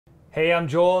Hey, I'm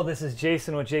Joel. This is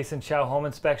Jason with Jason Chow Home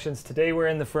Inspections. Today we're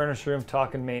in the furnace room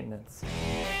talking maintenance.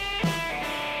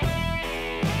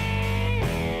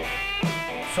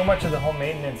 So much of the home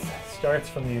maintenance starts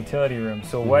from the utility room.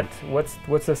 So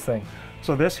what's this thing?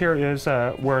 So this here is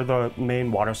where the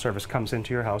main water service comes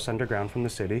into your house underground from the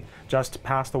city. Just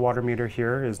past the water meter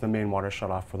here is the main water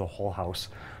shutoff for the whole house.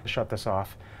 Shut this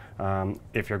off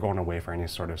if you're going away for any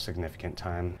sort of significant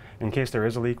time. In case there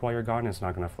is a leak while you're gone, it's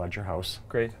not going to flood your house.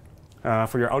 Great.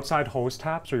 For your outside hose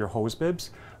taps or your hose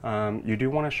bibs, you do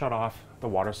want to shut off the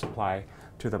water supply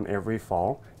to them every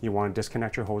fall. You want to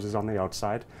disconnect your hoses on the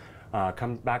outside,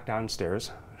 come back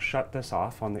downstairs, shut this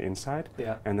off on the inside,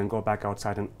 and then go back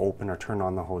outside and open or turn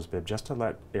on the hose bib just to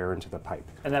let air into the pipe.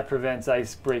 And that prevents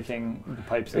ice breaking the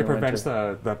pipes in It the prevents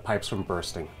winter. the pipes from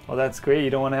bursting. Well, that's great. You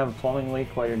don't want to have a plumbing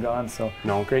leak while you're gone, so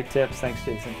no. Great tips. Thanks,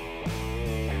 Jason.